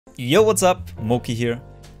Yo, what's up? Moki here.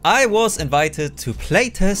 I was invited to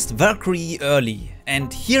playtest Valkyrie early,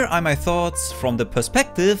 and here are my thoughts from the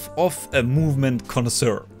perspective of a movement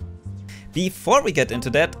connoisseur. Before we get into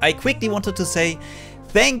that, I quickly wanted to say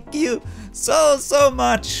thank you so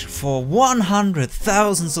much for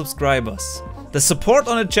 100,000 subscribers. The support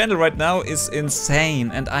on the channel right now is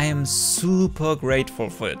insane and I am super grateful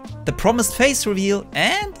for it. The promised face reveal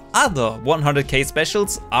and other 100k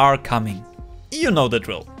specials are coming. You know the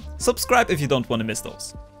drill. Subscribe if you don't want to miss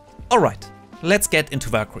those. Alright, let's get into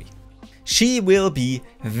Valkyrie. She will be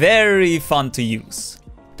very fun to use.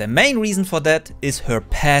 The main reason for that is her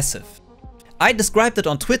passive. I described it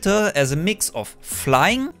on Twitter as a mix of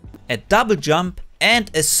flying, a double jump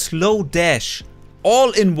and a slow dash,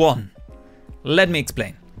 all in one. Let me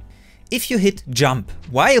explain. If you hit jump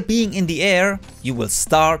while being in the air, you will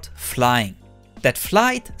start flying. That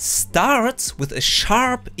flight starts with a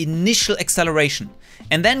sharp initial acceleration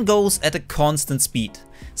and then goes at a constant speed,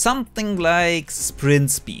 something like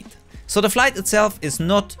sprint speed. So the flight itself is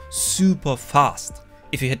not super fast.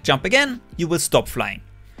 If you hit jump again, you will stop flying.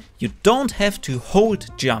 You don't have to hold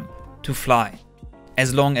jump to fly.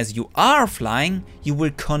 As long as you are flying, you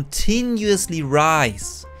will continuously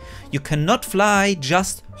rise. You cannot fly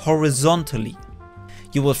just horizontally.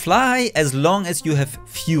 You will fly as long as you have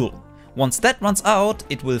fuel. Once that runs out,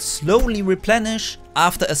 it will slowly replenish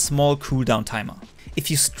after a small cooldown timer. If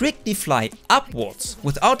you strictly fly upwards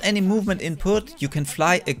without any movement input, you can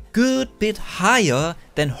fly a good bit higher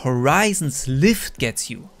than Horizon's lift gets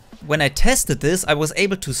you. When I tested this, I was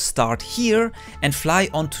able to start here and fly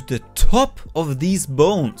onto the top of these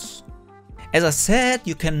bones. As I said,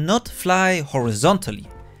 you cannot fly horizontally,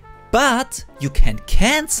 but you can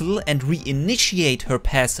cancel and reinitiate her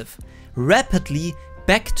passive rapidly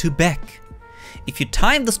back to back. If you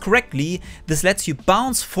time this correctly, this lets you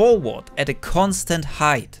bounce forward at a constant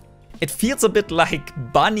height. It feels a bit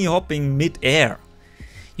like bunny hopping mid-air.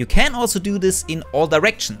 You can also do this in all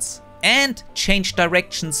directions and change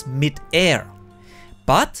directions mid-air.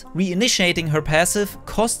 But reinitiating her passive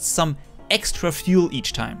costs some extra fuel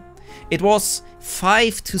each time. It was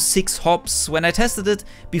 5 to 6 hops when I tested it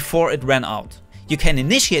before it ran out. You can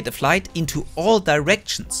initiate the flight into all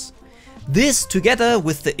directions. This together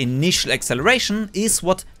with the initial acceleration is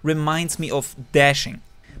what reminds me of dashing.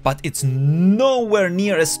 But it's nowhere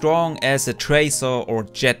near as strong as a tracer or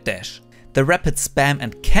jet dash. The rapid spam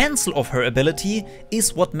and cancel of her ability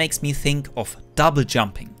is what makes me think of double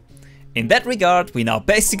jumping. In that regard, we now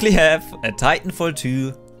basically have a Titanfall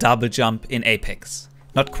 2 double jump in Apex.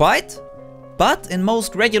 Not quite, but in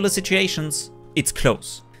most regular situations, it's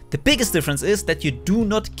close. The biggest difference is that you do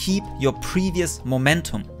not keep your previous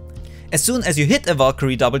momentum. As soon as you hit a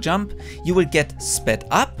Valkyrie double jump, you will get sped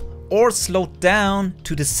up or slowed down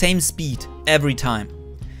to the same speed every time.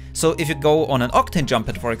 So if you go on an Octane jump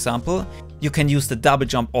pad, for example, you can use the double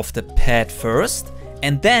jump off the pad first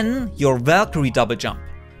and then your Valkyrie double jump.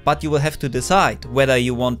 But you will have to decide whether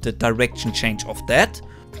you want the direction change of that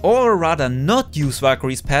or rather not use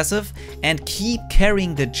Valkyrie's passive and keep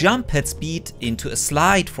carrying the jump pad speed into a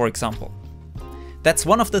slide, for example. That's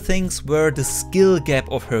one of the things where the skill gap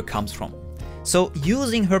of her comes from. So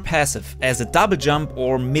using her passive as a double jump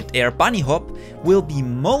or mid-air bunny hop will be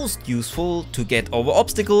most useful to get over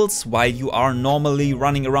obstacles while you are normally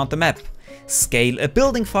running around the map, scale a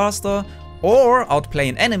building faster or outplay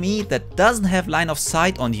an enemy that doesn't have line of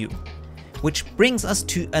sight on you. Which brings us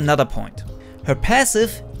to another point. Her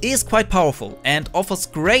passive is quite powerful and offers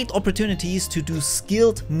great opportunities to do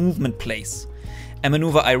skilled movement plays. A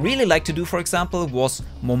maneuver I really like to do, for example, was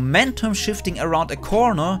momentum shifting around a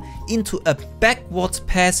corner into a backwards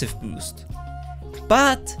passive boost.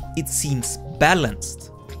 But it seems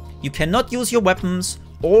balanced. You cannot use your weapons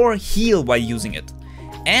or heal while using it.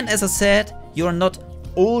 And as I said, you are not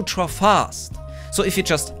ultra fast. So if you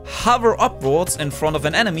just hover upwards in front of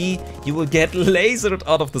an enemy, you will get lasered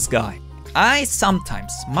out of the sky. I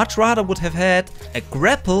sometimes much rather would have had a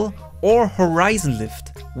grapple or horizon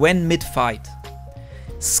lift when mid-fight.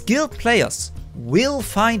 Skilled players will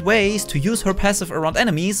find ways to use her passive around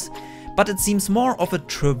enemies, but it seems more of a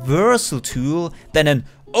traversal tool than an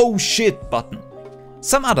oh shit button.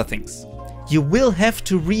 Some other things. You will have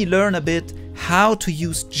to relearn a bit how to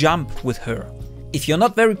use jump with her. If you're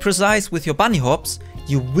not very precise with your bunny hops,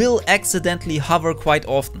 you will accidentally hover quite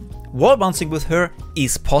often. Wall bouncing with her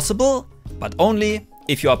is possible, but only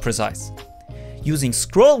if you are precise. Using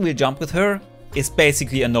scroll wheel jump with her is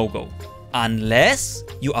basically a no-go. Unless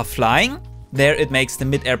you are flying, there it makes the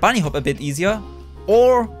mid-air bunny hop a bit easier,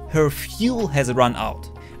 or her fuel has run out.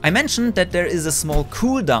 I mentioned that there is a small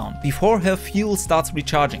cooldown before her fuel starts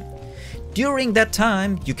recharging. During that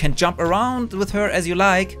time, you can jump around with her as you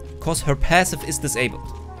like, cause her passive is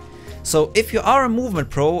disabled. So if you are a movement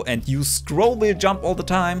pro and you scroll wheel jump all the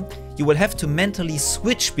time, you will have to mentally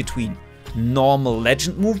switch between normal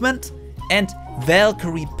legend movement and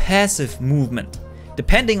Valkyrie passive movement,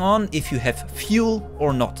 depending on if you have fuel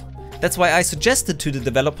or not. That's why I suggested to the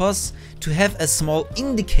developers to have a small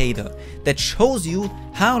indicator that shows you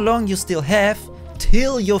how long you still have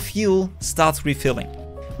till your fuel starts refilling,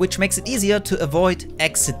 which makes it easier to avoid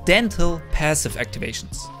accidental passive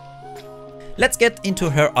activations. Let's get into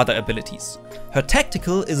her other abilities. Her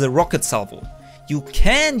tactical is a rocket salvo. You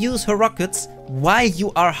can use her rockets while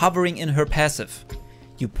you are hovering in her passive.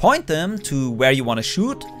 You point them to where you want to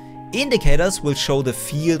shoot, indicators will show the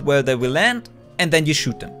field where they will land, and then you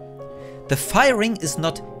shoot them. The firing is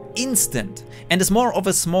not instant and is more of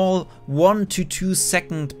a small 1 to 2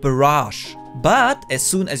 second barrage. But as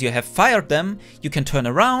soon as you have fired them, you can turn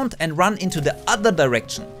around and run into the other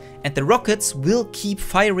direction, and the rockets will keep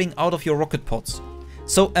firing out of your rocket pods.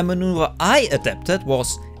 So a maneuver I adapted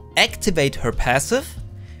was activate her passive,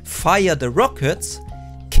 fire the rockets,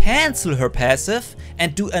 cancel her passive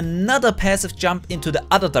and do another passive jump into the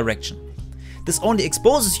other direction. This only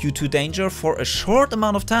exposes you to danger for a short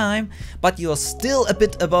amount of time, but you are still a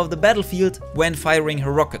bit above the battlefield when firing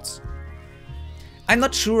her rockets. I'm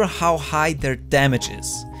not sure how high their damage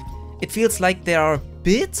is. It feels like they are a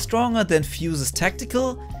bit stronger than Fuse's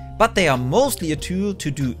tactical, but they are mostly a tool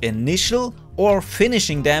to do initial or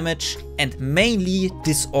finishing damage and mainly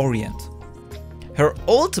disorient. Her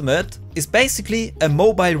ultimate is basically a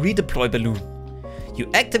mobile redeploy balloon.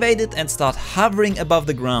 You activate it and start hovering above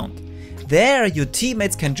the ground. There your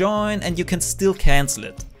teammates can join and you can still cancel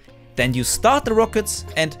it. Then you start the rockets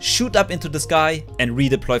and shoot up into the sky and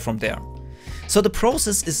redeploy from there. So the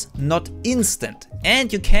process is not instant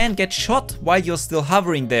and you can get shot while you're still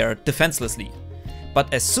hovering there defenselessly.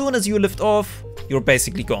 But as soon as you lift off, you're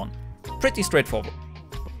basically gone. Pretty straightforward.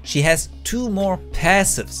 She has 2 more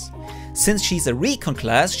passives. Since she's a recon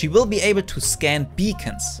class, she will be able to scan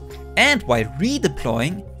beacons. And while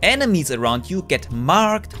redeploying, enemies around you get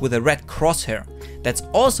marked with a red crosshair that's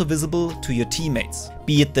also visible to your teammates,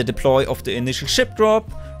 be it the deploy of the initial ship drop,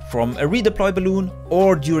 from a redeploy balloon,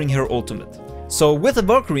 or during her ultimate. So with a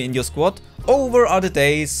Valkyrie in your squad, over are the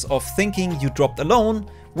days of thinking you dropped alone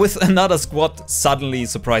with another squad suddenly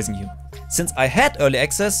surprising you. Since I had early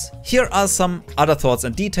access, here are some other thoughts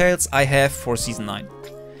and details I have for Season 9.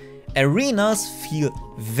 Arenas feel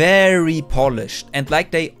very polished and like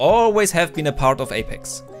they always have been a part of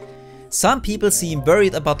Apex. Some people seem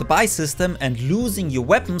worried about the buy system and losing your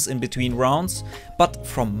weapons in between rounds, but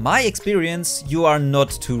from my experience you are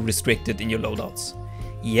not too restricted in your loadouts.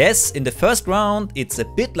 Yes, in the first round it's a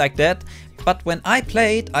bit like that, but when I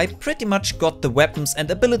played I pretty much got the weapons and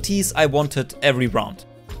abilities I wanted every round.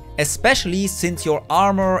 Especially since your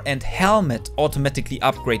armor and helmet automatically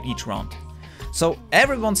upgrade each round. So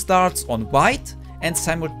everyone starts on white and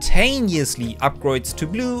simultaneously upgrades to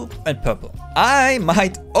blue and purple. I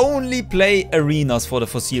might only play arenas for the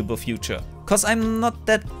foreseeable future, cause I'm not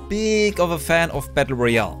that big of a fan of Battle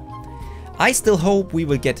Royale. I still hope we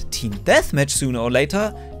will get Team Deathmatch sooner or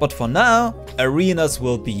later, but for now, arenas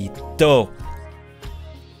will be dope.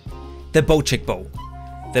 The bow chick bow.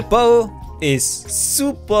 The bow is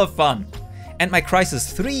super fun. And my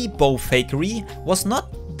Crisis 3 bow fakery was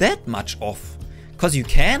not that much off. Cause you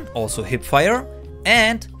can also hip fire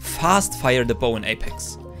and fast fire the bow in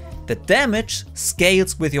Apex. The damage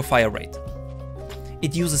scales with your fire rate.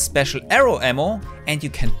 It uses special arrow ammo and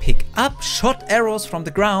you can pick up shot arrows from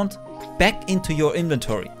the ground back into your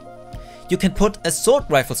inventory. You can put assault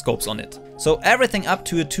rifle scopes on it, so everything up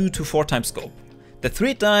to a 2 to 4 times scope. The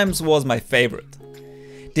 3 times was my favorite.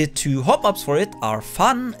 The 2 hop ups for it are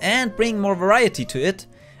fun and bring more variety to it.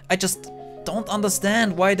 I just don't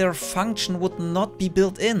understand why their function would not be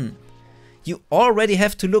built in. You already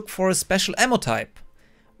have to look for a special ammo type.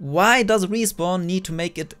 Why does Respawn need to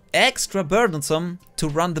make it extra burdensome to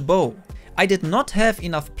run the bow? I did not have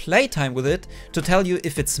enough playtime with it to tell you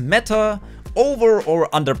if it's meta, over or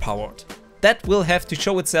underpowered. That will have to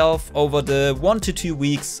show itself over the 1 to 2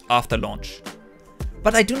 weeks after launch.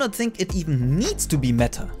 But I do not think it even needs to be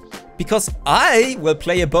meta. Because I will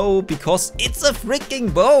play a bow because it's a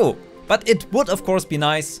freaking bow. But it would of course be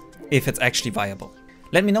nice if it's actually viable.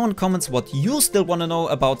 Let me know in the comments what you still want to know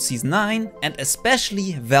about Season 9 and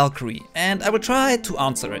especially Valkyrie, and I will try to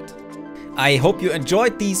answer it. I hope you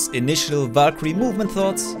enjoyed these initial Valkyrie movement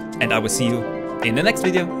thoughts and I will see you in the next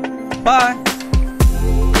video. Bye!